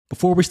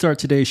Before we start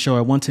today's show,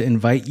 I want to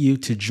invite you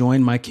to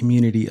join my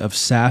community of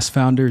SaaS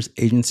founders,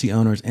 agency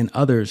owners, and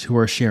others who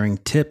are sharing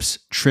tips,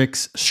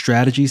 tricks,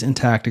 strategies, and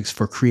tactics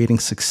for creating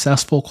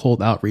successful cold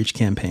outreach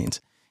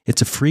campaigns.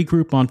 It's a free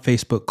group on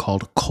Facebook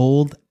called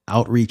Cold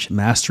Outreach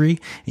Mastery,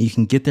 and you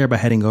can get there by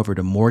heading over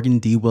to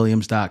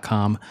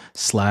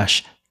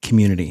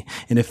morgandwilliams.com/community.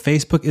 And if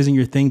Facebook isn't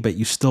your thing, but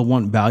you still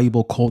want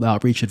valuable cold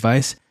outreach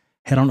advice,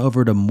 head on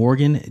over to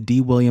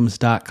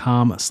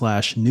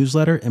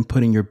morgandwilliams.com/newsletter and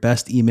put in your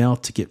best email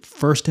to get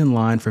first in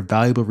line for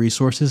valuable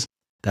resources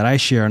that I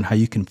share on how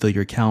you can fill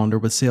your calendar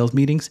with sales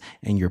meetings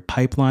and your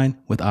pipeline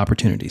with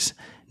opportunities.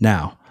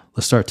 Now,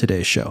 let's start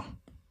today's show.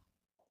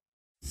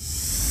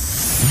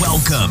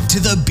 Welcome to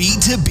the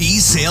B2B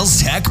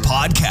Sales Tech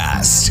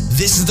Podcast.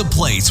 This is the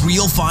place where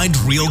you'll find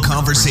real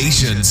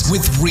conversations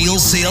with real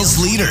sales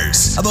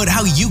leaders about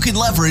how you can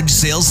leverage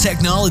sales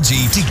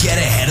technology to get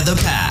ahead of the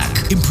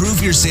pack.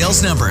 Improve your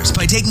sales numbers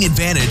by taking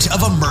advantage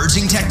of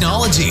emerging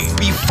technology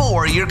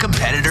before your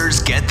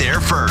competitors get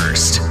there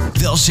first.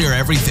 They'll share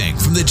everything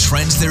from the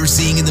trends they're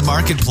seeing in the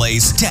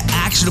marketplace to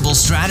actionable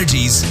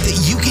strategies that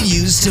you can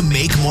use to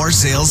make more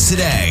sales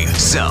today.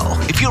 So,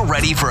 if you're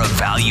ready for a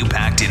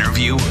value-packed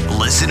interview,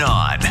 listen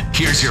on.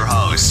 Here's your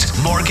host,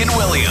 Morgan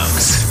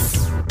Williams.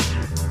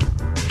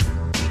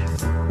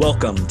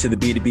 Welcome to the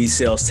B2B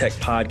Sales Tech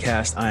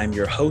Podcast. I am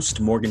your host,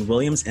 Morgan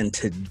Williams, and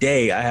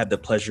today I have the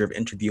pleasure of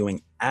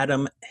interviewing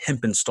Adam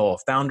Hempenstall,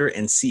 founder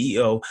and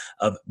CEO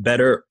of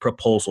Better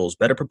Proposals.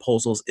 Better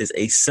Proposals is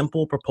a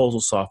simple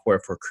proposal software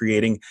for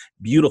creating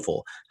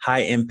beautiful,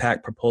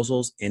 high-impact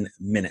proposals in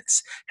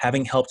minutes.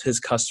 Having helped his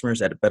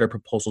customers at Better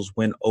Proposals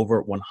win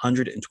over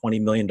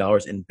 $120 million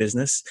in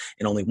business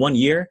in only 1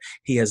 year,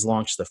 he has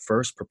launched the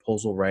first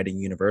proposal writing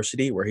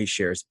university where he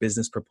shares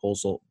business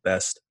proposal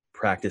best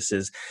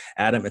practices.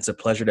 Adam, it's a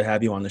pleasure to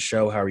have you on the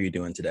show. How are you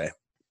doing today?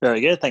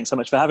 Very good. Thanks so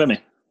much for having me.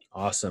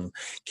 Awesome.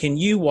 Can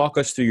you walk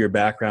us through your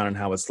background and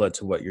how it's led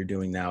to what you're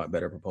doing now at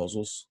Better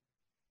Proposals?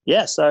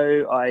 Yeah,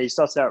 so I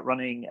started out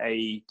running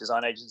a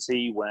design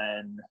agency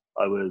when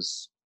I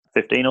was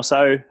 15 or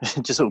so,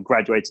 just sort of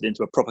graduated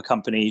into a proper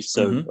company,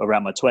 so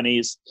around my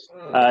 20s.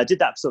 Did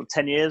that for sort of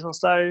 10 years or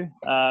so,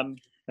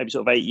 maybe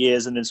sort of 8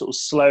 years, and then sort of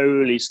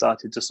slowly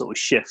started to sort of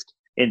shift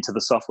into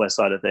the software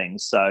side of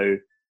things. So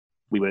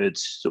we would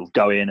sort of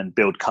go in and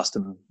build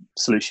custom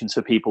solutions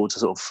for people to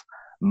sort of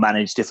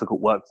manage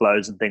difficult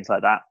workflows and things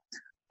like that.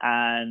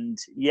 And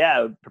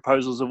yeah,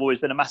 proposals have always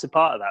been a massive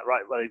part of that,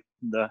 right? Well,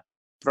 from the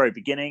very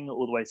beginning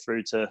all the way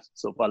through to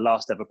sort of our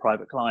last ever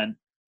private client,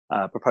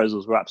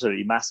 proposals were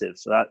absolutely massive.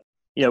 So that,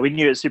 you know, we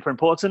knew it's super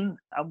important.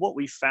 And what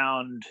we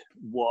found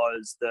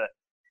was that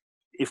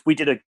if we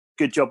did a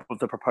good job of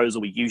the proposal,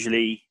 we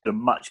usually had a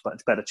much,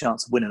 much better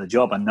chance of winning the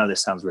job. I know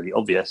this sounds really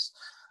obvious.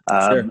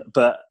 Sure.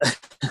 But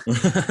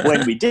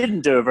when we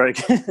didn't do a very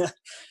good,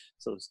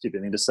 sort of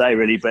stupid thing to say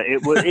really, but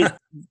it was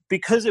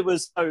because it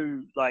was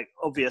so like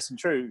obvious and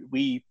true,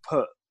 we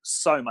put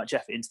so much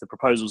effort into the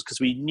proposals because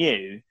we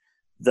knew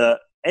that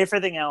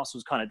everything else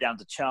was kind of down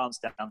to chance,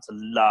 down to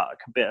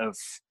luck, a bit of,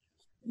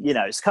 you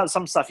know, it's kind of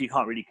some stuff you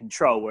can't really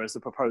control, whereas the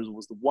proposal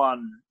was the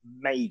one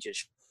major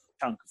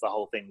chunk of the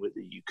whole thing that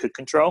you could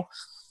control.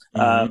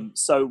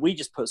 So we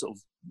just put sort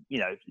of, you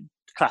know,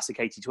 classic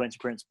 80-20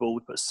 principle.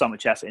 We put so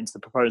much effort into the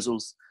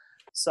proposals.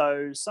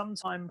 So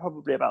sometime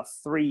probably about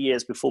 3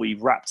 years before we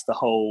wrapped the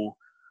whole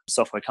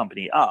software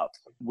company up,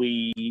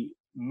 we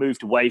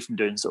moved away from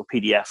doing sort of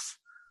PDF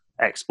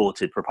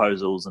exported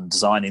proposals and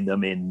designing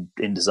them in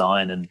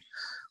InDesign and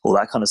all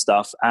that kind of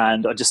stuff.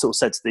 And I just sort of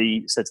said to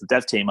the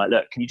dev team, like,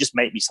 look, can you just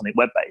make me something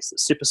web-based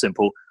that's super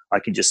simple? I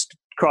can just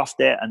craft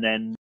it and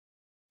then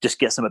just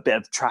get a bit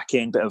of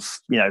tracking, bit of,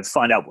 you know,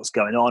 find out what's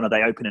going on. Are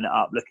they opening it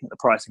up, looking at the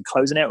price and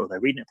closing it? Or are they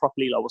reading it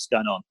properly? Like, what's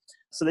going on?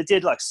 So they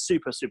did like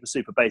super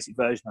basic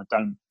version. I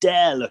don't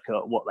dare look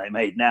at what they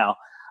made now.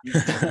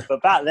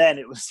 But back then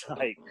it was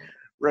like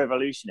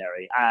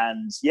revolutionary.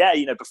 And yeah,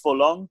 you know, before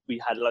long, we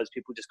had loads of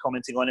people just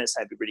commenting on it,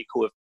 saying it'd be really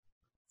cool if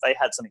they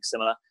had something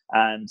similar,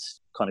 and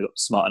kind of got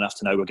smart enough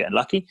to know we're getting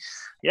lucky.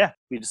 Yeah,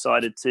 we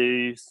decided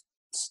to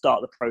start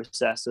the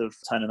process of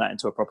turning that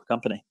into a proper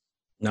company.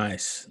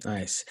 Nice.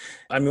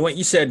 I mean, what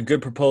you said,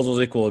 good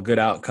proposals equal a good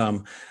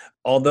outcome.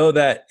 Although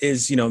that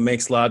is, you know,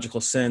 makes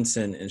logical sense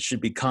and should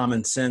be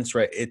common sense,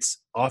 right? It's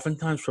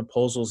oftentimes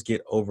proposals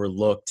get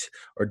overlooked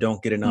or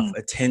don't get enough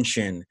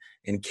attention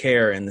and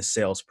care in the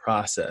sales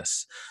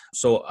process.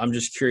 So I'm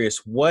just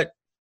curious, what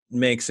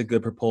makes a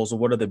good proposal?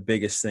 What are the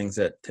biggest things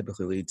that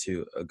typically lead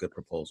to a good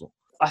proposal?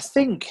 I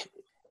think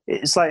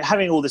it's like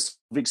having all this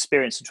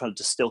experience and trying to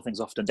distill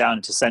things often down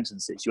into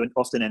sentences. You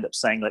often end up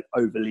saying like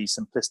overly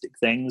simplistic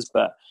things,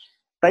 but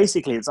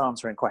basically it's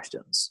answering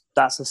questions.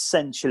 That's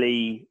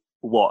essentially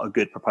what a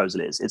good proposal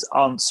is. It's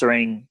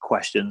answering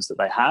questions that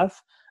they have,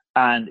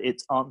 and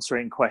it's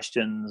answering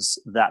questions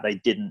that they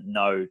didn't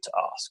know to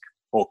ask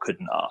or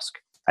couldn't ask.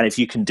 And if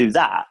you can do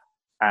that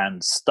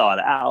and start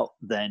it out,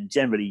 then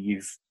generally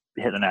you've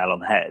hit the nail on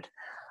the head.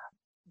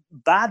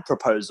 Bad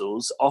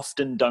proposals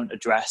often don't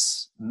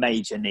address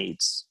major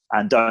needs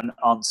and don't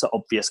answer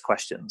obvious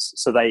questions.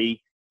 So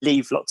they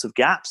leave lots of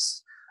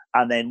gaps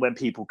And then when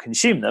people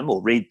consume them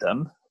or read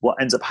them, what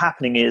ends up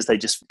happening is they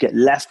just get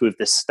left with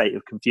this state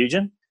of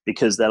confusion,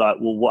 because they're like,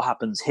 well, what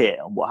happens here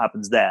and what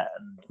happens there?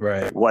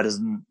 And why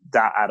doesn't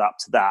that add up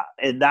to that?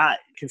 And that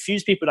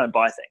confused people don't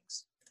buy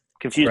things.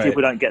 Confused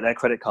people don't get their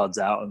credit cards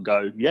out and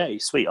go, yay,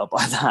 sweet, I'll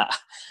buy that.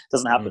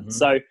 Doesn't happen.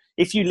 So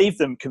if you leave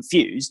them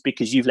confused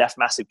because you've left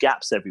massive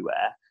gaps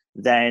everywhere,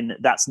 then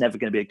that's never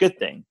going to be a good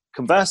thing.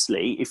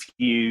 Conversely, if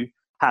you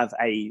have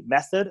a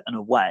method and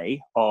a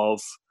way of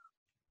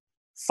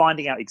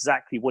finding out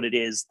exactly what it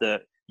is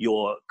that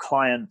your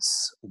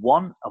clients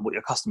want and what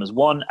your customers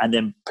want, and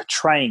then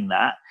portraying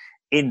that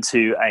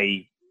into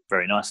a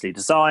very nicely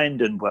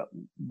designed and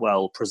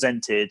well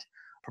presented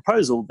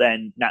proposal,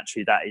 then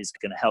naturally that is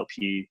going to help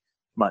you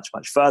much,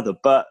 much further.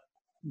 But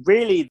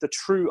really the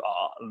true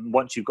art, and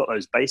once you've got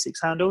those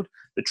basics handled,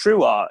 the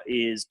true art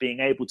is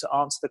being able to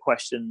answer the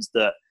questions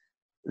that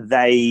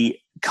they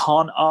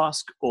can't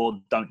ask or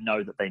don't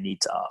know that they need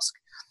to ask.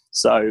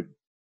 So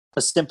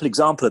a simple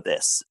example of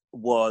this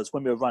was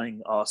when we were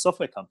running our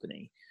software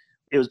company.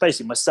 It was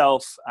basically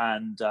myself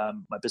and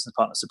my business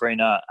partner,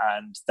 Sabrina,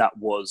 and that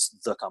was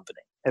the company.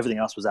 Everything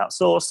else was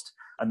outsourced,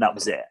 and that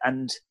was it.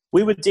 And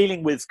we were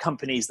dealing with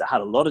companies that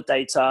had a lot of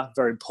data,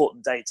 very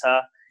important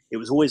data. It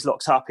was always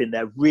locked up in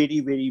their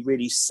really, really,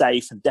 really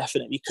safe and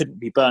definitely couldn't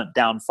be burnt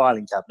down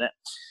filing cabinet.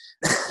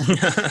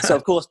 So,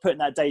 of course, putting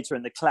that data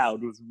in the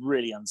cloud was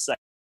really unsafe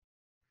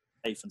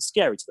and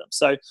scary to them.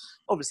 So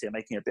obviously I'm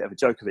making a bit of a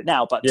joke of it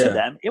now, but to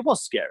them it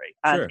was scary,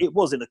 and it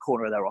was in the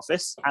corner of their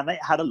office, and they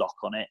had a lock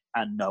on it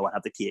and no one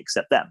had the key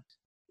except them.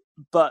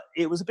 But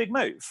it was a big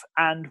move.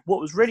 And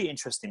what was really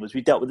interesting was we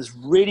dealt with this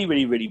really,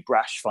 really, really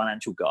brash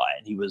financial guy,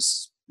 and he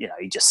was, you know,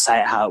 he just say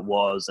it how it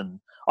was.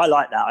 And I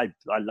like that.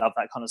 I love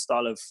that kind of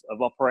style of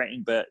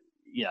operating, but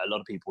you know, a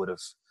lot of people would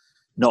have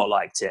not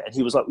liked it. And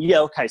he was like, yeah,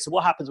 okay, so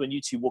what happens when you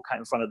two walk out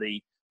in front of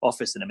the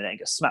office in a minute and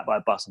get smacked by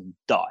a bus and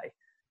die?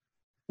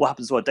 What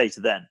happens to our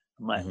data then?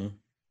 I'm like,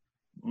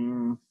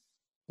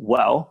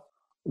 well,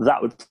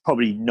 that would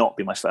probably not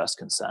be my first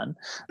concern.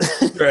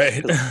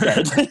 Right.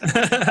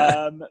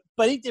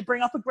 But he did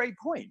bring up a great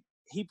point.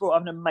 He brought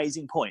up an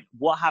amazing point.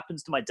 What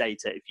happens to my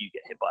data if you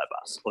get hit by a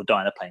bus or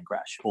die in a plane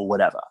crash or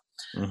whatever?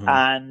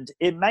 And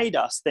it made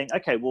us think,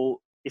 okay,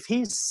 well, if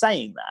he's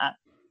saying that,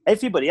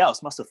 everybody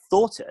else must have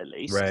thought it at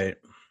least. Right.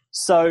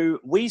 So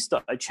we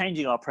started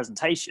changing our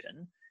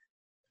presentation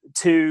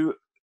to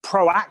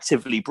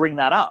proactively bring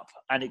that up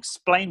and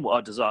explain what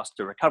our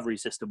disaster recovery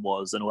system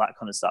was and all that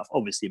kind of stuff.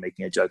 Obviously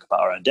making a joke about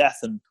our own death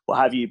and what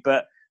have you,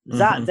 but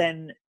that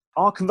then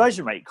our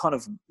conversion rate kind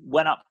of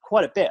went up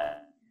quite a bit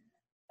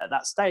at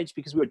that stage,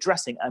 because we were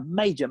addressing a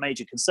major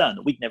concern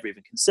that we'd never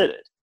even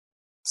considered.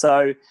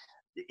 So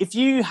if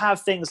you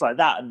have things like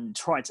that and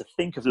try to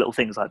think of little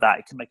things like that,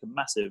 it can make a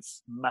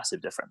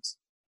massive difference.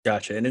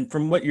 Gotcha. And then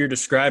from what you're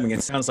describing,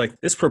 it sounds like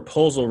this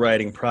proposal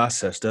writing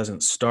process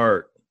doesn't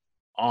start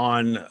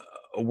on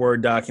a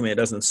Word document. It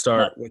doesn't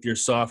start with your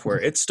software.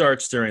 It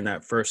starts during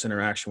that first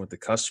interaction with the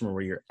customer,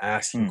 where you're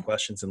asking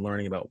questions and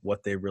learning about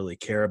what they really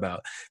care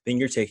about. Then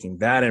you're taking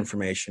that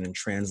information and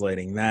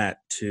translating that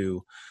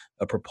to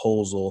a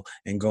proposal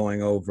and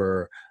going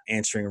over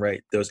answering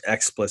those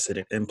explicit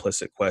and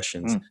implicit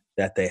questions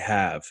that they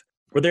have.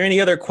 Were there any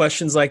other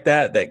questions like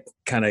that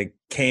kind of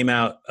came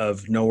out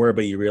of nowhere,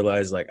 but you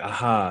realized like,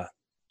 aha,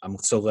 I'm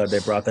so glad they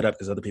brought that up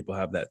because other people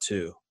have that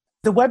too?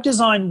 The web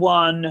design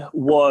one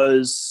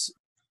was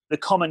the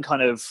common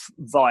kind of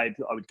vibe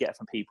I would get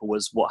from people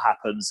was, what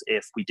happens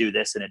if we do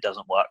this and it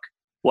doesn't work?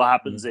 What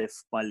happens if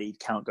my lead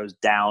count goes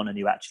down and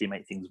you actually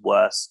make things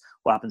worse?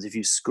 What happens if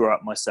you screw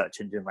up my search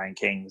engine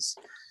rankings?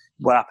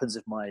 What happens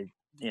if my,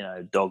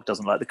 dog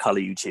doesn't like the color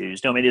you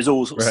choose? I mean, there's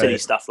all sorts of silly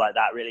stuff like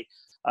that, really.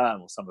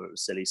 Well, some of it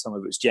was silly, some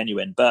of it was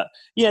genuine, but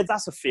yeah,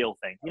 that's a feel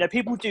thing.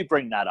 People do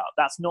bring that up.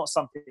 That's not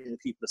something that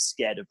people are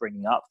scared of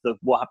bringing up. The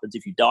what happens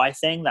if you die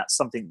thing, that's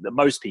something that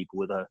most people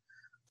with a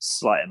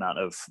slight amount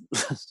of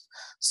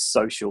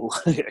social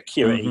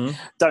acuity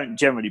don't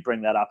generally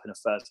bring that up in a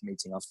first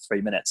meeting after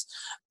 3 minutes.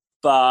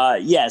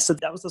 But yeah, so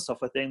that was the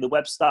software thing. The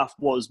web stuff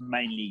was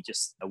mainly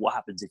just what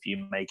happens if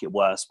you make it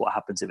worse? What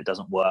happens if it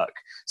doesn't work?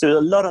 So a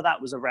lot of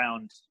that was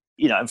around,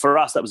 and for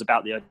us, that was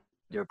about the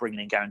idea of bringing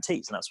in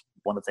guarantees. And that's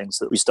one of the things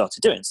that we started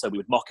doing. So we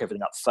would mock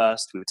everything up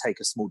first. We would take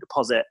a small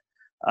deposit.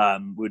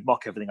 We would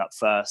mock everything up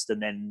first,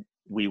 and then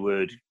we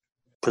would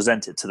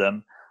present it to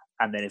them.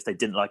 And then if they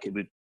didn't like it,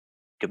 we'd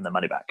give them their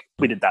money back.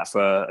 We did that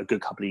for a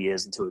good couple of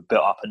years until we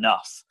built up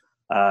enough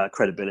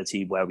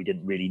credibility where we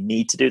didn't really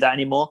need to do that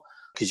anymore,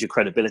 because your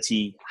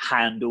credibility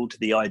handled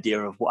the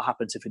idea of what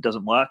happens if it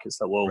doesn't work.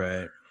 It's like,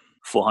 well,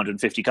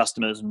 450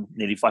 customers and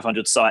nearly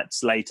 500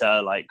 sites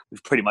later, like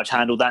we've pretty much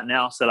handled that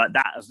now. So like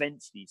that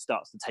eventually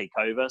starts to take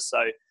over.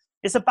 So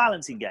it's a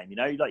balancing game,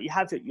 like you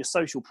have your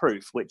social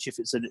proof, which if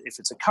it's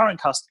a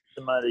current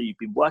customer that you've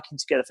been working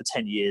together for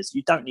 10 years,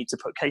 you don't need to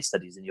put case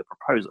studies in your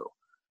proposal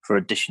for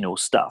additional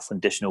stuff,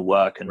 additional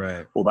work and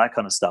all that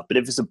kind of stuff. But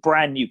if it's a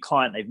brand new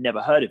client, they've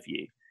never heard of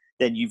you,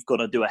 then you've got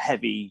to do a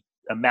heavy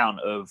amount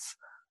of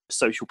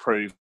social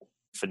proof,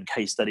 and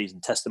case studies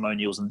and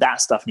testimonials, and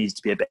that stuff needs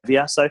to be a bit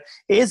heavier. So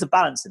it is a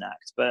balancing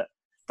act, but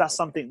that's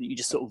something that you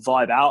just sort of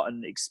vibe out,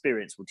 and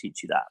experience will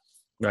teach you that.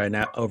 Right.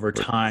 Now, over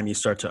time, you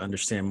start to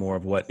understand more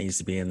of what needs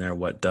to be in there,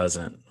 what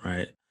doesn't,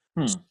 right?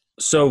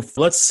 So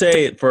let's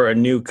say for a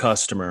new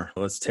customer,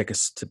 let's take a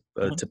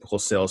typical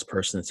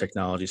salesperson in the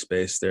technology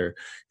space. They're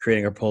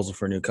creating a proposal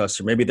for a new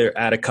customer. Maybe they're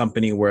at a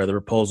company where the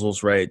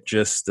proposal's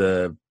just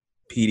the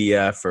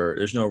PDF, or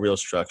there's no real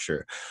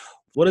structure.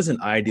 What does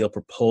an ideal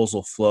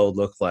proposal flow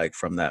look like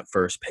from that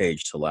first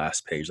page to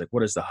last page? Like,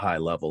 what is the high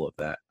level of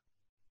that?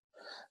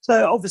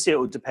 So obviously it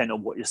will depend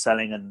on what you're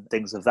selling and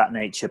things of that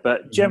nature,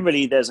 but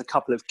generally there's a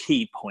couple of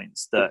key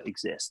points that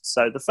exist.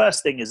 So the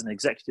first thing is an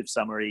executive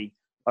summary,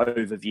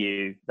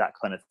 overview, that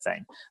kind of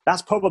thing.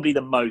 That's probably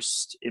the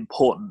most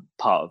important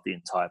part of the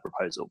entire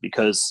proposal,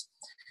 because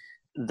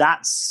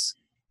that's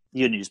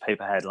your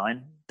newspaper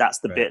headline. That's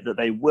the bit that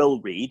they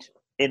will read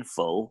in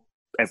full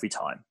every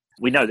time.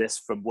 We know this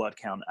from word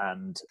count,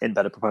 and in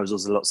Better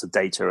Proposals, there's lots of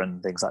data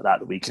and things like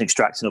that we can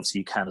extract, and obviously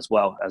you can as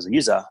well as a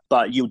user,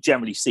 but you'll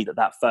generally see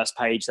that first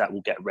page, that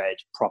will get read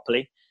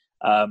properly.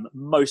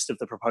 Most of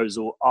the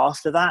proposal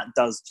after that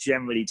does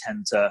generally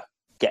tend to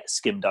get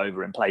skimmed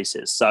over in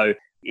places. So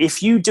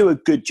if you do a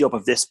good job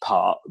of this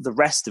part, the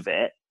rest of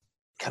it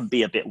can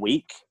be a bit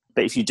weak.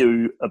 But if you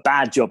do a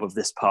bad job of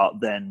this part,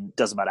 then it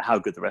doesn't matter how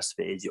good the rest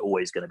of it is, you're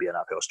always going to be an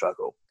uphill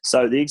struggle.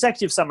 So the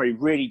executive summary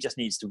really just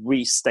needs to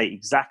restate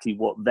exactly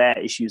what their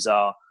issues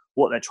are,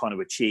 what they're trying to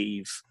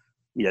achieve,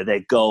 their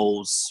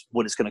goals,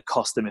 what it's going to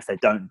cost them if they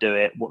don't do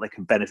it, what they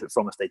can benefit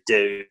from if they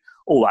do,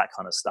 all that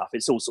kind of stuff.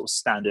 It's all sort of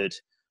standard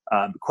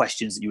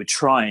questions that you would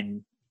try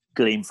and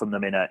glean from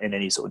them in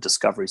any sort of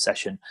discovery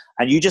session.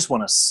 And you just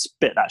want to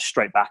spit that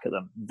straight back at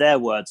them. Their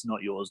words,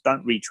 not yours.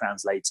 Don't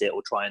retranslate it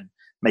or try and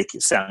make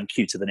it sound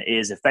cuter than it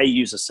is. If they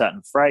use a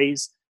certain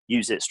phrase,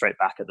 use it straight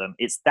back at them.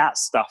 It's that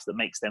stuff that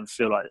makes them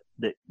feel like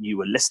that you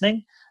were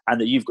listening, and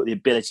that you've got the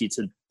ability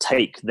to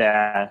take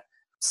their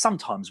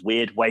sometimes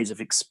weird ways of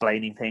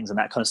explaining things and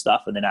that kind of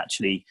stuff, and then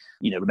actually,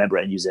 remember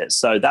it and use it.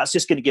 So that's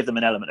just going to give them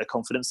an element of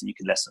confidence that you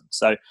can listen.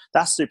 So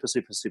that's super,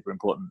 super, super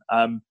important.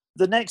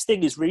 The next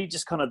thing is really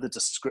just kind of the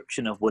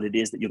description of what it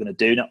is that you're going to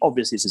do. Now,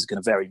 obviously, this is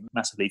going to vary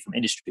massively from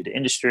industry to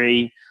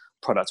industry,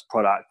 product to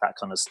product, that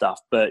kind of stuff.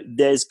 But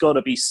there's got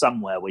to be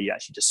somewhere where you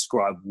actually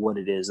describe what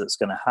it is that's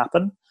going to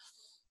happen.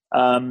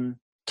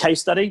 Case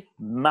study,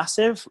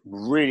 massive,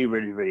 really,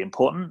 really, really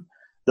important.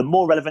 The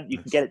more relevant you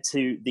can get it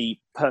to the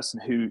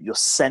person who you're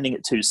sending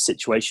it to's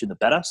situation, the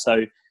better.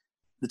 So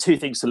the two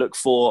things to look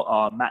for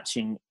are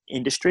matching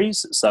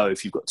industries. So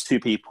if you've got two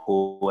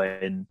people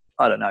in,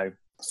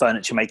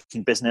 furniture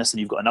making business, and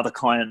you've got another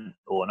client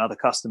or another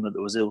customer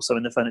that was also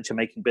in the furniture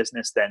making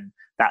business, then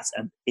that's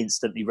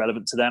instantly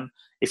relevant to them.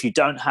 If you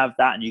don't have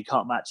that and you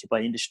can't match it by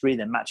industry,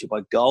 then match it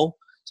by goal.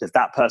 So if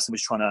that person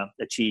was trying to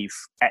achieve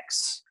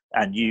X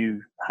and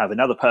you have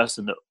another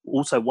person that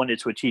also wanted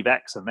to achieve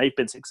X and they've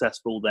been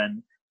successful,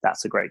 then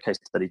that's a great case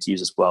study to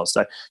use as well.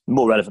 So the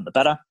more relevant, the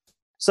better.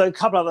 So a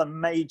couple of other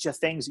major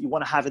things that you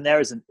want to have in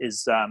there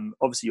is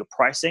obviously your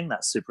pricing.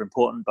 That's super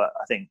important, but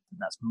I think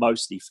that's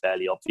mostly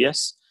fairly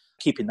obvious.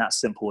 Keeping that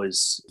simple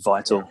is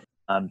vital.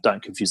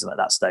 Don't confuse them at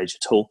that stage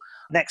at all.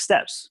 Next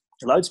steps.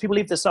 Loads of people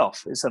leave this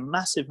off. It's a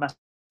massive, massive,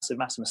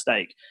 massive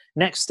mistake.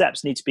 Next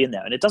steps need to be in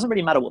there. And it doesn't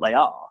really matter what they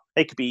are.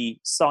 They could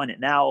be sign it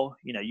now,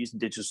 using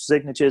digital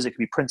signatures. It could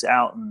be print it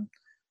out and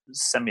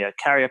send me a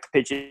carrier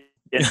pigeon.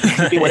 It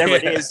could be whatever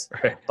it is.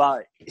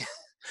 Right.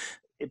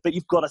 But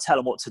you've got to tell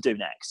them what to do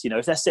next.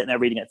 If they're sitting there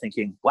reading it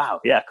thinking,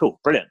 wow, yeah, cool,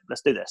 brilliant,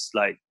 let's do this.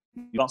 Like,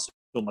 you've answered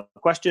all my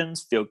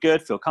questions, feel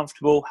good, feel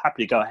comfortable,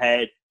 happy to go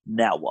ahead.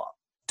 Now what?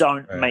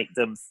 Don't make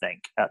them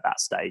think at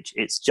that stage.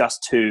 It's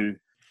just too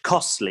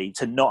costly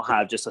to not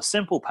have just a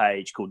simple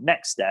page called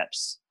next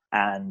steps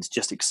and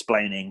just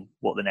explaining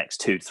what the next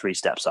 2 to 3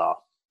 steps are.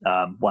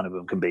 One of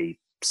them can be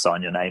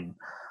sign your name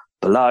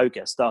below,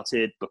 get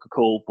started, book a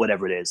call,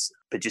 whatever it is.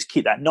 But just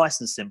keep that nice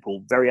and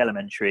simple, very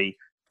elementary.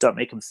 Don't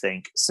make them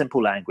think.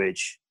 Simple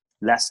language,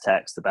 less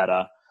text, the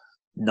better.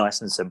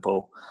 Nice and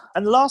simple.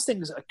 And the last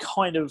thing is a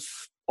kind of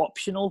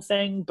optional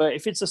thing, but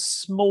if it's a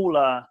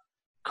smaller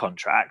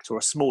contract or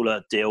a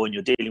smaller deal and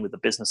you're dealing with a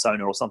business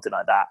owner or something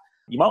like that,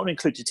 you might want to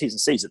include your T's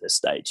and C's at this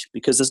stage,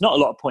 because there's not a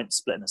lot of point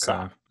splitting this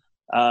up.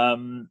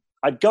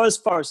 I'd go as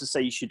far as to say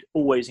you should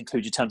always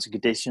include your terms and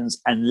conditions,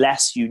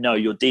 unless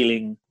you're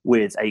dealing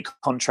with a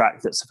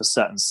contract that's of a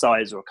certain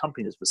size or a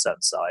company that's of a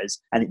certain size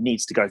and it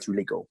needs to go through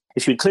legal.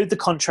 If you include the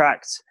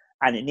contract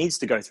and it needs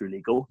to go through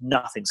legal,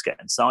 nothing's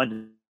getting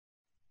signed,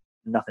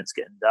 nothing's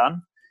getting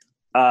done.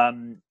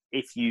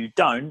 If you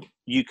don't,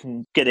 you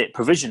can get it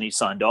provisionally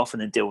signed off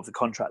and then deal with the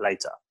contract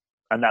later.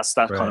 And that's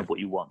kind of what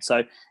you want.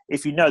 So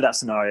if you know that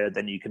scenario,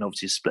 then you can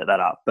obviously split that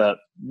up. But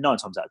 9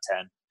 times out of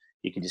 10,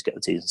 you can just get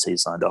the T's and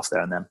C's signed off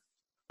there and then.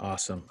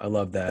 Awesome. I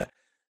love that.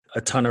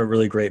 A ton of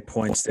really great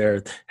points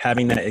there.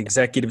 Having that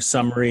executive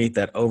summary,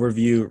 that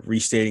overview,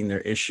 restating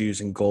their issues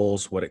and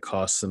goals, what it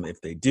costs them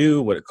if they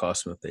do, what it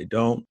costs them if they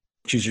don't.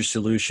 choose your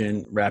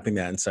solution, wrapping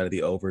that inside of the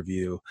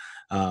overview,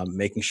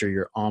 making sure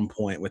you're on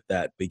point with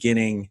that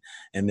beginning,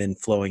 and then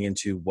flowing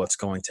into what's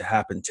going to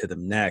happen to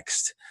them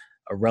next.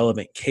 A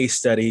relevant case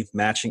study,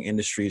 matching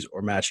industries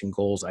or matching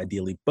goals,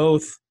 ideally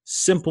both.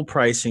 Simple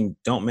pricing,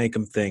 don't make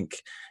them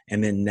think,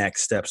 and then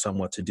next steps on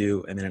what to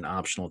do, and then an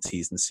optional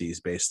T's and C's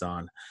based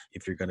on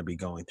if you're going to be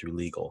going through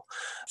legal.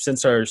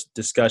 Since our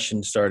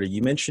discussion started,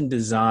 you mentioned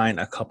design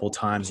a couple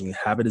times, and you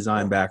have a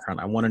design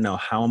background. I want to know,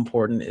 how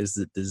important is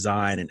the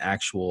design and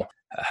actual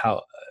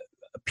how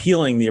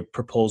appealing the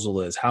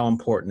proposal is? How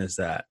important is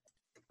that?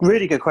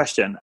 Really good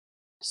question.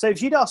 So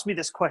if you'd asked me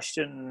this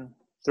question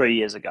 3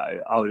 years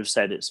ago, I would have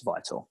said it's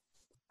vital.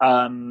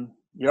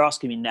 You're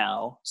asking me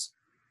now,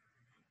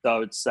 so I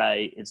would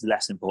say it's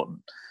less important.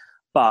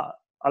 But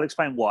I'll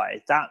explain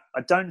why. That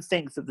I don't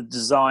think that the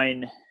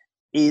design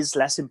is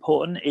less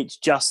important. It's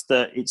just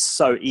that it's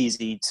so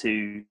easy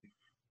to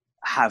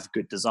have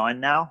good design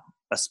now,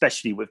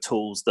 especially with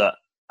tools that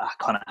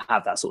kind of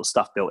have that sort of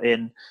stuff built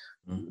in.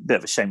 Bit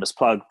of a shameless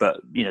plug, but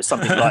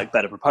something like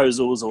Better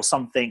Proposals or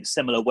something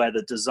similar where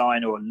the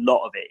design or a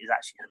lot of it is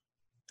actually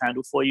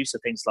handled for you. So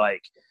things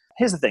like,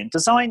 here's the thing,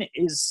 design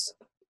is,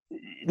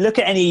 look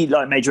at any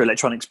like major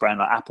electronics brand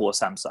like Apple or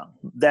Samsung.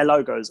 Their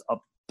logos are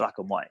black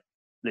and white,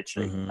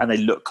 literally, and they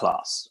look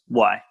class.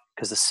 Why?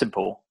 Because they're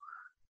simple.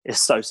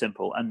 It's so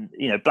simple, and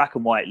black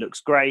and white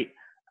looks great,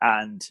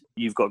 and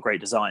you've got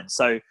great design.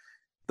 So,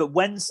 but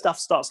when stuff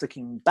starts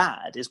looking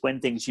bad is when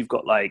you've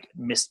got like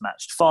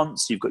mismatched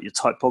fonts, you've got your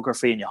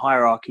typography and your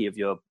hierarchy of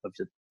your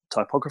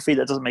typography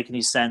that doesn't make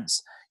any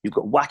sense. You've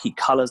got wacky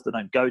colors that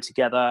don't go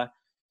together.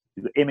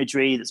 You've got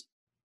imagery that's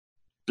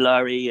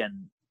blurry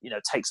and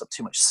takes up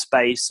too much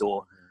space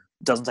or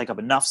doesn't take up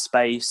enough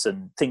space,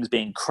 and things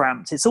being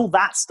cramped. It's all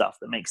that stuff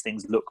that makes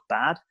things look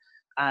bad.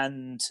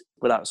 And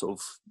without sort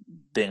of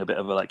being a bit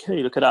of a like,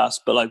 hey, look at us,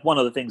 but like one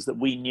of the things that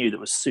we knew that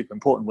was super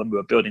important when we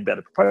were building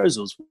Better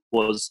Proposals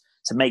was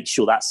to make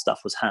sure that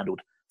stuff was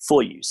handled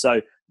for you.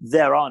 So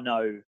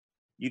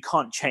you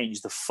can't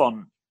change the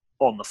font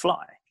on the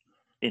fly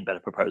in Better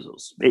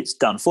Proposals. It's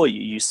done for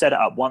you. You set it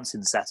up once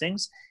in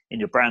settings, in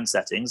your brand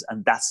settings,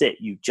 and that's it.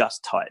 You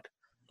just type.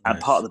 And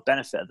part of the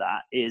benefit of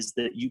that is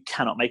that you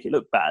cannot make it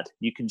look bad.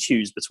 You can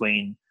choose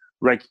between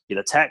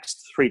regular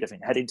text, 3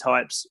 different heading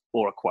types,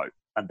 or a quote.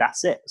 And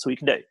that's it. That's all you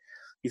can do.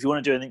 If you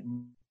want to do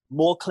anything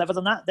more clever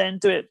than that, then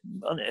do it,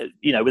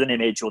 with an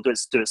image, or do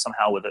it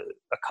somehow with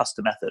a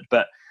custom method.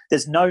 But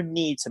there's no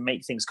need to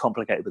make things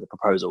complicated with a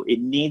proposal. It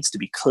needs to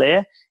be clear.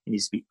 It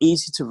needs to be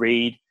easy to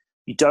read.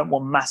 You don't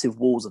want massive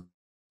walls of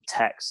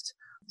text.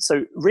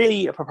 So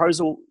really, a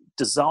proposal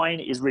design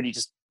is really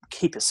just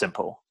keep it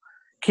simple.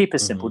 Keep it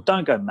simple.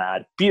 Don't go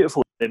mad.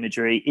 Beautiful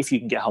imagery if you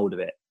can get hold of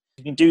it.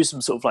 You can do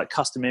some sort of like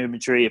custom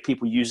imagery of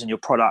people using your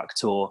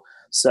product or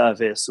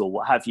service or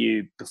what have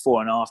you,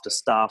 before and after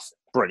stuff.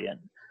 Brilliant.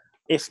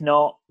 If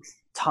not,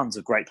 tons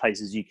of great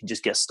places you can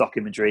just get stock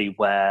imagery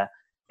where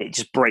it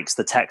just breaks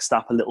the text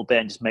up a little bit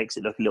and just makes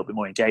it look a little bit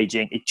more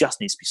engaging. It just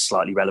needs to be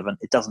slightly relevant.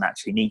 It doesn't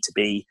actually need to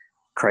be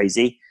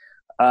crazy.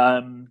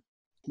 To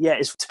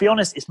be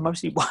honest, it's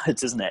mostly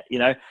words, isn't it?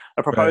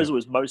 A proposal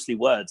is mostly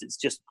words. It's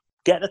just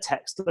get the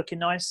text looking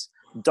nice.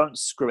 Don't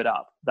screw it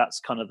up. That's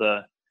kind of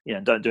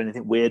don't do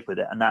anything weird with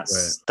it. And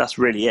that's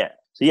really it.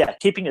 So yeah,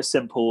 keeping it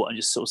simple and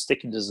just sort of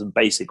sticking to some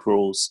basic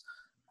rules.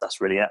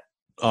 That's really it.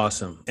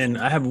 Awesome. And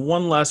I have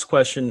one last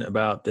question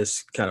about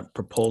this kind of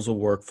proposal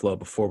workflow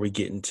before we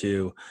get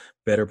into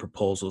Better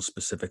Proposals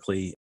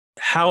specifically.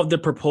 How the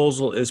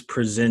proposal is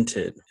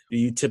presented. Do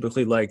you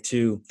typically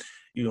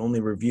you only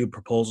review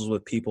proposals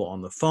with people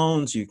on the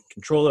phone so you can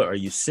control it? Are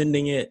you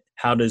sending it?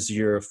 How does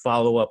your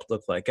follow-up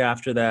look like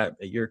after that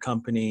at your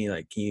company?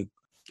 Like, can you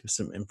give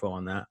some info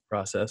on that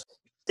process?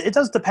 It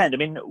does depend. I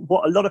mean,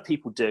 what a lot of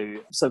people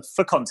do, so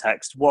for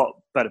context, what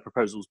Better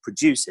Proposals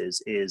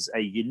produces is a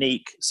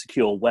unique,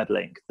 secure web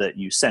link that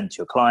you send to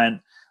your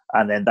client,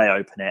 and then they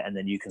open it, and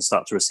then you can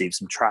start to receive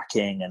some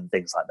tracking and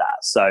things like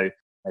that. So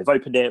they've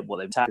opened it, what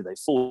they've tagged, they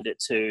forwarded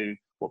it to,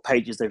 what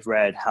pages they've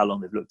read, how long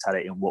they've looked at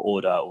it, in what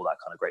order, all that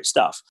kind of great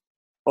stuff.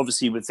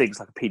 Obviously, with things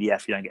like a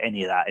PDF, you don't get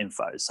any of that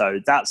info. So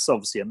that's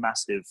obviously a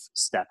massive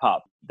step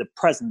up. The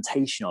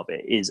presentation of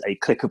it is a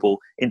clickable,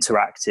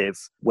 interactive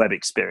web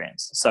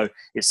experience. So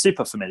it's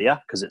super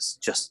familiar because it's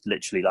just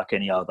literally like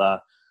any other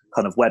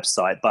kind of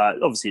website.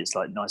 But obviously, it's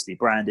like nicely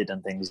branded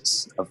and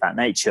things of that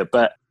nature.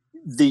 But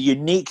the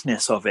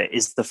uniqueness of it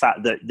is the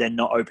fact that they're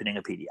not opening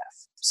a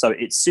PDF. So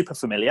it's super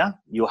familiar.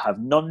 You'll have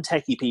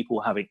non-techie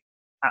people having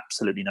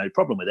absolutely no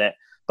problem with it.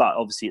 But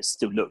obviously, it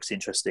still looks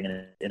interesting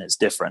and it's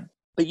different.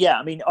 But yeah,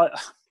 I mean,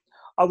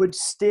 I would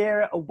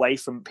steer away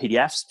from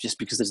PDFs just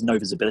because there's no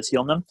visibility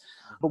on them.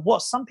 But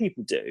what some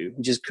people do,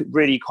 which is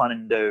really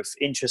kind of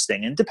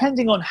interesting, and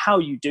depending on how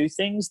you do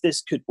things,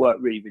 this could work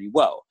really, really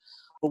well.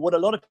 But what a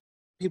lot of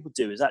people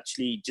do is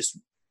actually just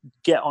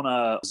get on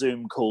a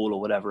Zoom call or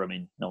whatever. I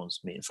mean, no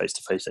one's meeting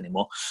face-to-face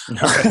anymore.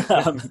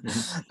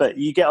 But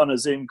you get on a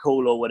Zoom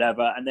call or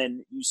whatever, and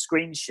then you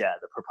screen share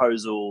the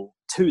proposal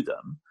to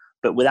them,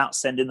 but without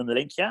sending them the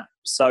link yet.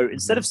 So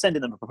instead of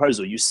sending them a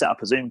proposal, you set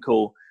up a Zoom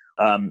call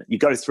you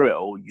go through it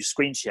all, you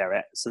screen share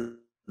it so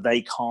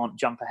they can't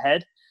jump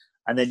ahead,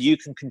 and then you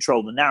can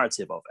control the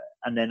narrative of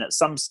it. And then at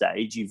some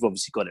stage, you've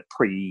obviously got it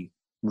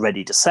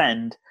ready to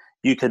send.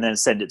 You can then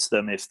send it to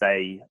them if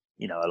they,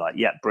 are like,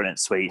 yeah, brilliant,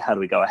 sweet. How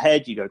do we go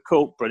ahead? You go,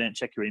 cool, brilliant.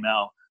 Check your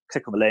email,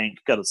 click on the link,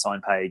 go to the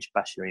sign page,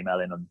 bash your email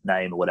in on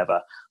name or whatever,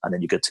 and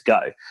then you're good to go.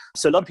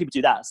 So a lot of people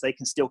do that so they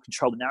can still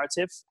control the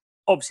narrative.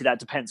 Obviously, that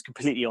depends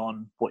completely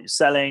on what you're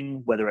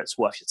selling, whether it's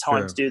worth your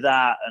time to do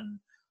that and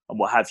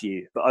what have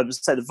you. But I would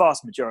say the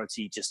vast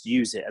majority just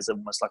use it as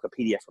almost like a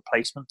PDF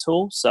replacement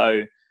tool.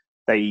 So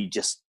they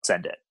just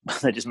send it.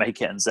 They just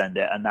make it and send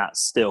it. And that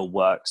still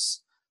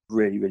works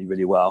really, really,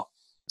 really well.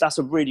 That's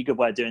a really good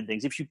way of doing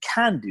things. If you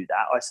can do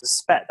that, I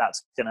suspect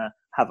that's going to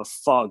have a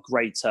far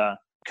greater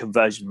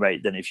conversion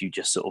rate than if you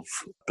just sort of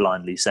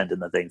blindly sending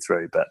the thing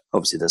through. But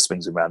obviously there's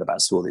swings and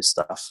roundabouts to all this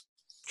stuff.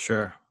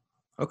 Sure.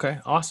 Okay,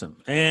 awesome.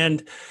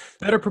 And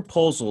Better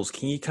Proposals,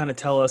 can you kind of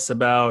tell us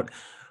about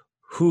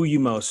who you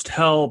most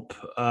help,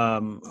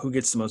 who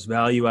gets the most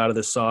value out of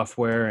the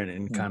software,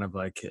 and kind of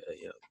like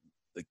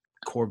the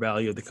core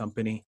value of the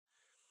company?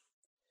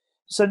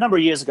 So a number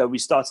of years ago, we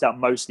started out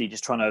mostly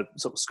just trying to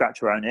sort of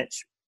scratch our own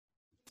itch.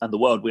 And the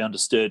world we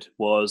understood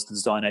was the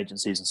design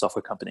agencies and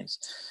software companies.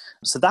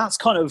 So that's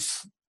kind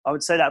of, I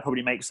would say that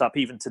probably makes up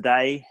even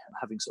today,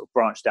 having sort of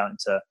branched out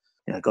into,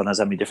 God knows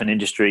how many different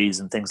industries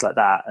and things like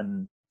that.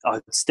 And I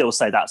would still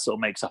say that sort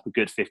of makes up a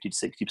good 50 to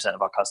 60%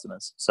 of our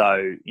customers.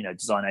 So,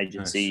 design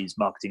agencies,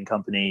 marketing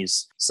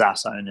companies,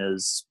 SaaS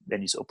owners,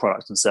 any sort of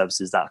products and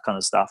services, that kind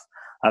of stuff.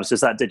 So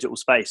it's that digital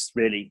space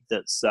really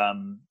that's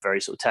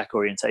very sort of tech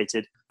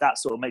orientated. That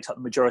sort of makes up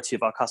the majority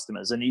of our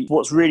customers. And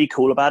what's really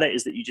cool about it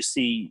is that you just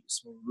see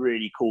some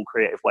really cool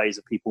creative ways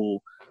of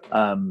people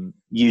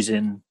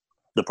using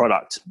the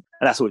product.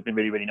 And that's always been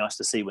really, really nice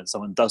to see when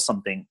someone does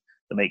something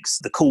that makes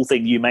the cool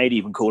thing you made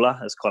even cooler.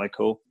 That's kind of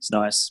cool. It's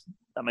nice.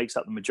 That makes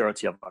up the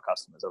majority of our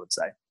customers, I would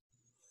say.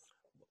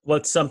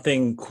 What's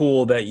something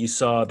cool that you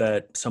saw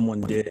that someone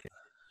did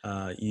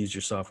use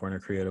your software in a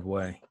creative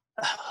way?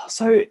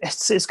 So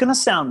it's going to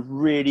sound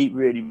really,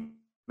 really,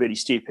 really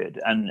stupid,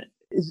 and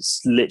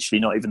it's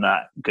literally not even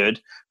that good,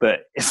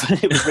 but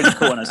it was really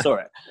cool when I saw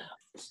it.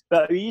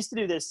 But we used to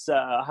do this,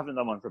 I haven't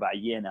done one for about a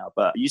year now,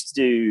 but we used to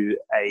do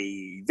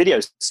a video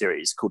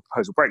series called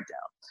Proposal Breakdown.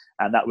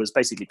 And that was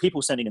basically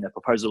people sending in their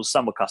proposals.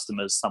 Some were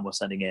customers, some were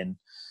sending in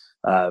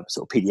sort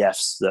of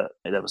PDFs that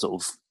they were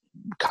sort of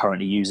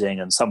currently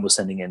using, and some were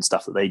sending in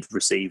stuff that they'd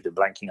received and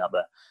blanking out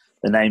the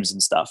names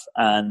and stuff.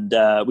 And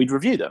we'd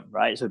review them,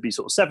 right? So it'd be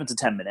sort of 7 to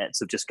 10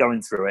 minutes of just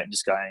going through it and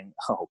just going,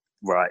 oh,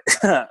 right,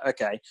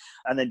 okay.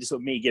 And then just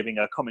sort of me giving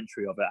a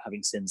commentary of it,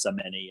 having seen so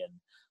many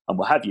and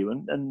what have you.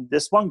 And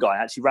this one guy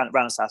actually ran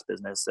a SaaS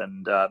business,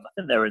 and I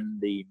think they're in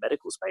the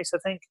medical space, I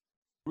think.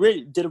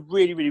 Really did a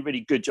really, really,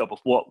 really good job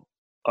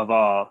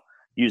of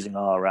using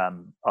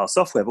our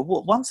software. But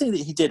one thing that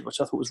he did, which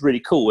I thought was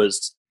really cool,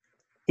 was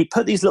he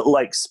put these little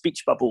like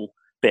speech bubble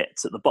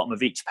bits at the bottom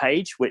of each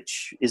page,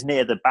 which is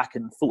near the back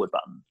and forward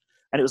button.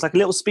 And it was like a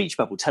little speech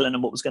bubble telling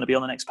them what was going to be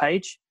on the next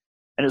page.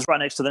 And it was right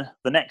next to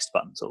the next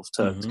button, sort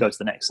of to go to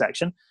the next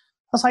section.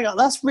 I was like, oh,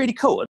 that's really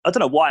cool. I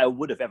don't know why I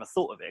would have ever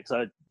thought of it,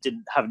 because I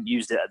haven't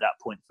used it at that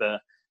point for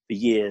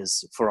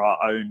years for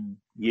our own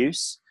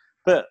use.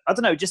 But I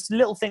don't know, just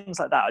little things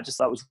like that I just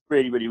thought was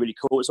really, really, really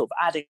cool. It's sort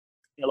of adding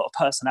a lot of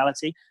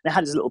personality. And it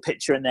had this little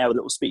picture in there with a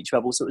little speech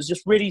bubble. So it was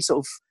just really sort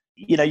of,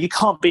 you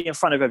can't be in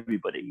front of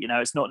everybody.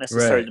 It's not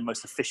necessarily the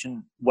most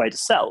efficient way to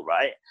sell,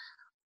 right?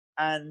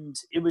 And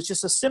it was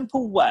just a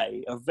simple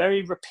way, a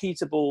very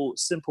repeatable,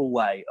 simple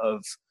way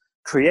of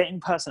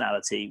creating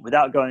personality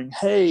without going,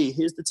 hey,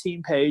 here's the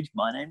team page,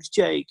 my name's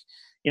Jake.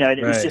 And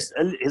it was just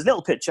his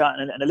little picture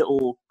and a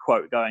little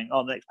quote going,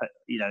 oh, the next,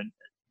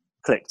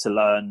 click to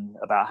learn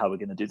about how we're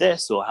going to do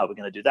this, or how we're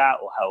going to do that,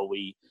 or how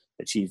we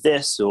achieve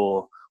this,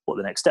 or what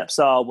the next steps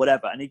are,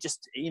 whatever. And he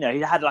just, he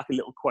had like a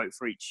little quote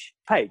for each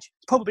page.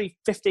 It's probably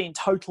 15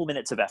 total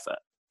minutes of effort,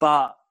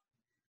 but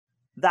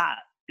that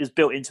is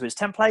built into his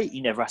template.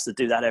 He never has to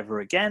do that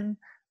ever again.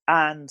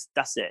 And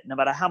that's it. No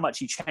matter how much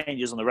he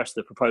changes on the rest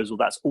of the proposal,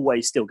 that's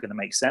always still going to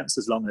make sense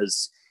as long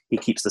as he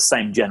keeps the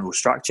same general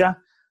structure.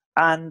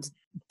 And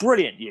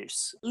brilliant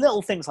use.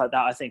 Little things like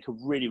that I think are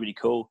really, really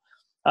cool.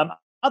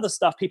 Other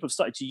stuff, people have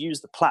started to use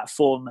the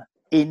platform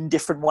in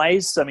different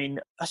ways. I mean,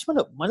 actually,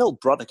 my little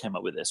brother came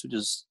up with this, which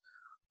is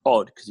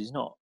odd because he's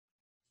not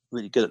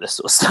really good at this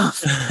sort of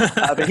stuff.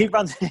 But he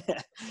runs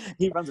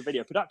a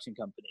video production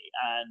company,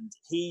 and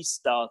he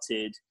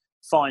started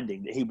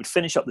finding that he would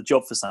finish up the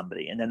job for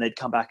somebody, and then they'd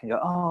come back and go,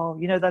 oh,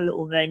 that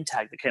little name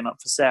tag that came up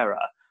for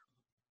Sarah,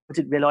 I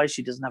didn't realize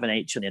she doesn't have an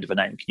H on the end of her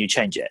name. Can you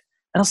change it?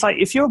 And I was like,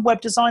 if you're a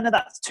web designer,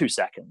 that's 2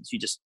 seconds. You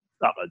just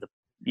upload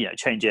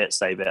change it,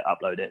 save it,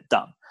 upload it,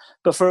 done.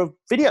 But for a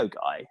video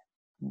guy,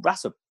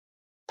 that's a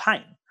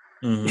pain.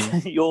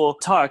 Mm-hmm. Your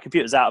entire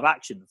computer's out of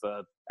action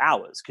for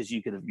hours because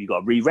you got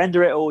to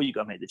re-render it all, you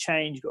got to make the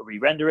change, you got to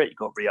re-render it, you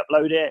got to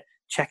re-upload it,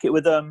 check it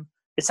with them.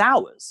 It's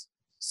hours.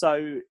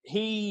 So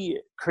he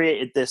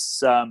created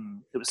this.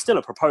 It was still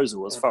a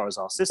proposal as far as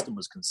our system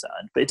was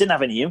concerned, but it didn't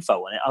have any info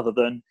on it other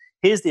than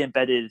here's the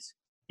embedded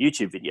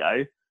YouTube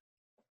video.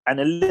 And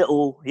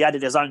he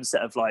added his own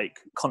set of like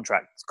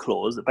contract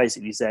clause that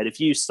basically said, if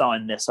you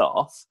sign this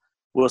off,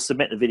 we'll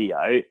submit the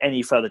video.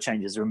 Any further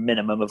changes are a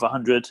minimum of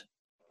 £100.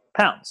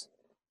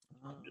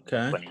 Okay.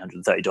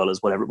 $20, $130,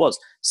 whatever it was.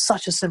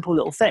 Such a simple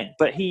little thing.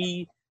 But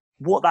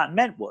what that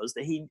meant was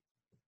that he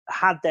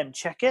had them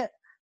check it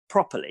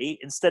properly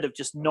instead of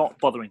just not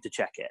bothering to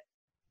check it.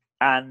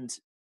 And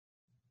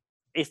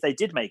if they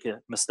did make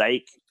a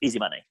mistake, easy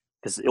money,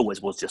 because it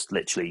always was just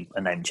literally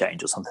a name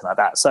change or something like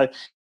that. So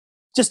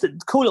just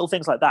cool little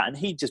things like that. And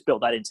he just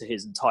built that into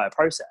his entire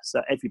process.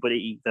 That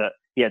everybody that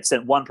he had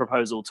sent one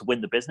proposal to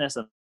win the business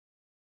and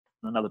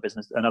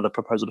another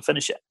proposal to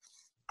finish it.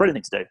 Brilliant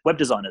thing to do. Web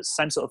designers,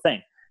 same sort of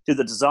thing. Do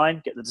the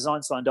design, get the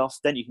design signed off,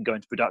 then you can go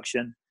into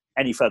production.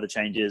 Any further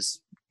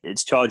changes,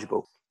 it's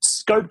chargeable.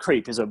 Scope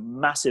creep is a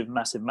massive,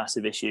 massive,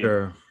 massive issue.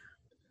 Sure.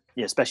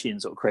 Yeah, especially in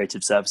sort of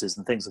creative services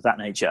and things of that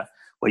nature,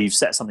 where you've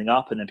set something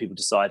up and then people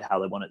decide how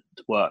they want it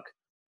to work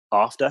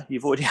after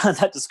you've already had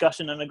that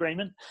discussion and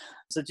agreement.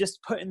 So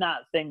just putting that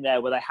thing there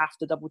where they have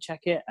to double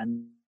check it,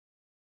 and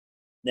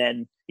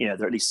then, they're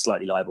at least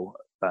slightly liable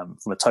from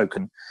a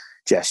token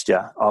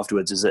gesture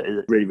afterwards is a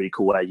really, really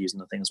cool way of using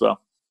the thing as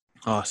well.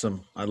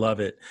 Awesome. I love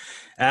it.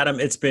 Adam,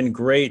 it's been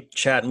great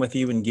chatting with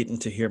you and getting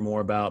to hear more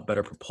about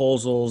Better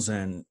Proposals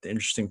and the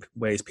interesting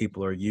ways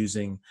people are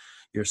using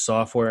your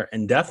software,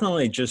 and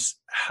definitely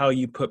just how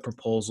you put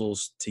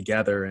proposals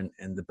together and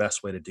the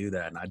best way to do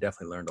that. And I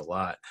definitely learned a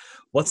lot.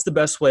 What's the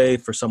best way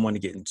for someone to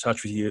get in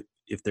touch with you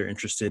if they're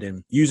interested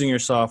in using your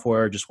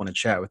software or just want to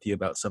chat with you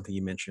about something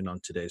you mentioned on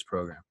today's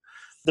program?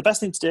 The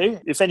best thing to do,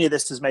 if any of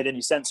this has made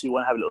any sense, you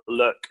want to have a little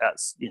look at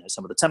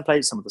some of the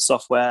templates, some of the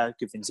software,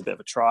 give things a bit of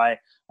a try.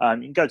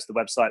 You can go to the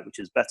website, which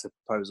is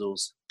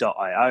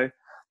betterproposals.io,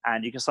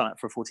 and you can sign up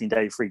for a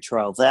 14-day free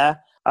trial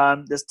there.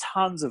 There's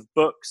tons of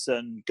books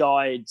and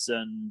guides,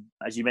 and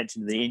as you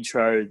mentioned in the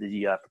intro,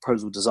 the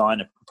Proposal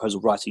Design and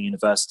Proposal Writing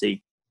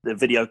University, the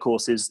video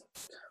courses,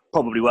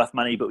 probably worth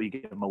money, but we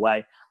give them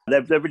away.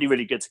 They're really,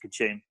 really good to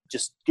consume.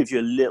 Just gives you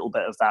a little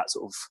bit of that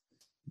sort of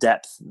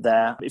depth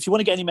there. If you want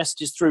to get any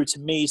messages through to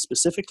me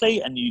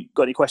specifically, and you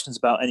got any questions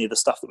about any of the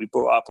stuff that we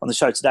brought up on the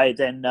show today,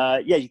 then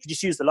you can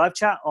just use the live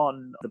chat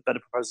on the Better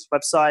Proposals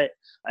website,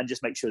 and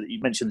just make sure that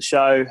you mention the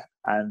show,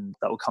 and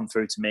that will come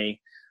through to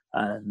me.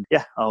 And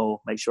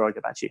I'll make sure I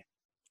get back to you.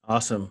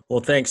 Awesome.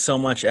 Well, thanks so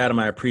much, Adam.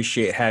 I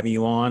appreciate having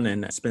you on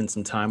and spend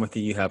some time with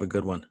you. You have a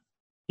good one.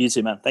 You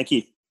too, man. Thank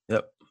you.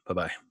 Yep.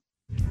 Bye-bye.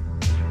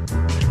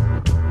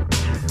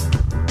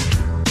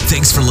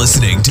 Thanks for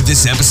listening to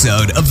this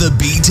episode of the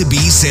B2B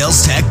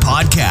Sales Tech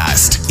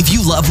Podcast. If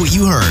you love what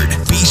you heard,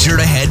 be sure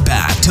to head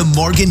back to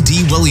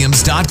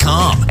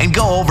morgandwilliams.com and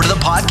go over to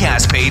the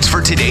podcast page for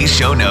today's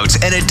show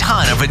notes and a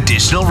ton of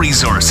additional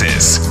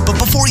resources. But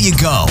before you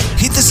go,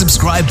 hit the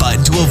subscribe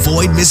button to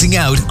avoid missing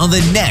out on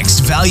the next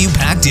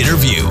value-packed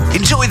interview.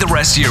 Enjoy the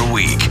rest of your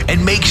week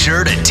and make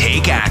sure to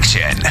take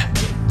action.